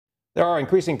There are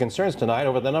increasing concerns tonight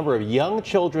over the number of young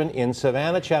children in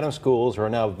Savannah Chatham schools who are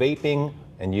now vaping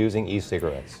and using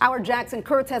e-cigarettes. Our Jackson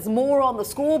Kurtz has more on the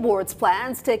school board's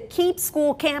plans to keep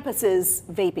school campuses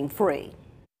vaping free.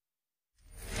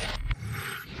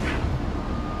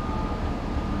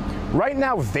 Right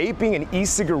now, vaping and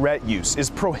e-cigarette use is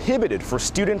prohibited for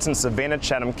students in Savannah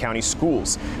Chatham County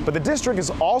schools, but the district is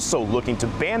also looking to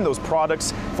ban those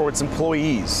products for its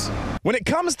employees. When it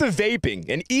comes to vaping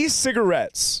and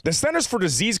e-cigarettes, the Centers for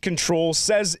Disease Control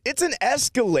says it's an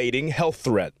escalating health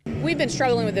threat. We've been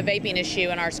struggling with the vaping issue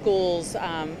in our schools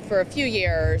for a few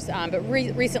years, but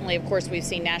recently, of course, we've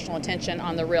seen national attention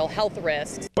on the real health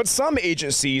risks. But some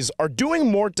agencies are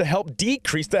doing more to help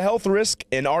decrease the health risk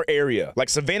in our area, like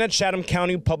Savannah Chatham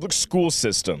County Public School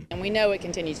System. And we know it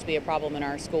continues to be a problem in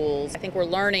our schools. I think we're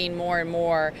learning more and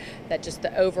more that just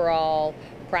the overall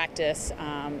practice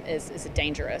is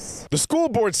dangerous. The school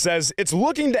board says it's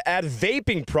looking to add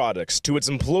vaping products to its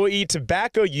employee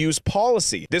tobacco use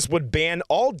policy. This would ban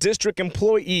all district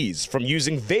employees from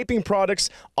using vaping products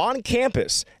on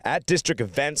campus, at district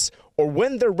events, or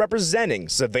when they're representing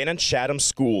Savannah Chatham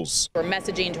schools. We're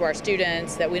messaging to our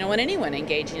students that we don't want anyone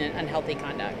engaging in unhealthy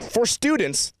conduct. For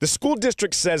students, the school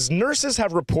district says nurses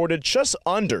have reported just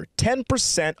under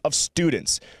 10% of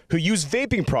students who use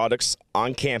vaping products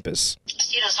on campus.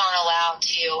 Students aren't allowed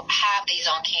to have these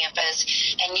on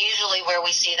campus, and usually where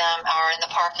we see them are in the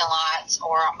parking lots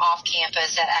or off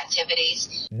campus at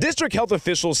activities. District health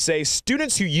officials say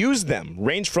students who use them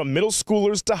range from middle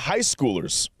schoolers to high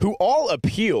schoolers, who all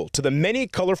appeal to the many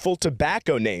colorful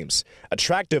tobacco names,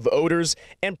 attractive odors,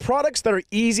 and products that are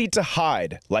easy to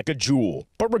hide, like a jewel.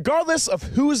 But regardless of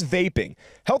who's vaping,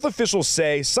 health officials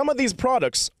say some of these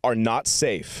products are not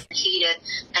safe. Heated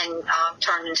and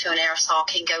turned into an aerosol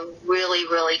can go really,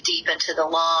 really deep into the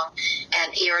lung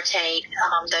and irritate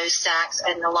those sacs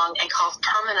in the lung and cause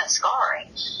permanent scarring.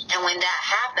 And when that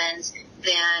happens,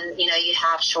 then you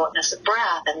have shortness of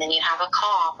breath, and then you have a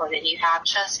cough, or then you have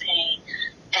chest pain,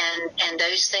 and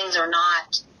those things are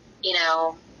not,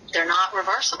 they're not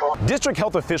reversible. District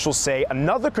health officials say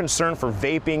another concern for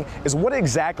vaping is what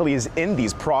exactly is in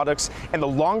these products and the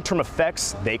long-term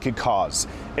effects they could cause.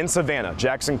 In Savannah,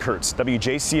 Jackson Kurtz,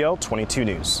 WJCL 22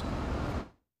 News.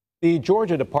 The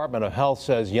Georgia Department of Health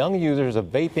says young users of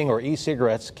vaping or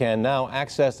e-cigarettes can now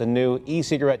access the new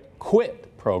e-cigarette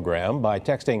quit program by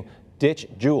texting Ditch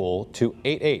Juul to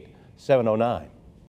 88709.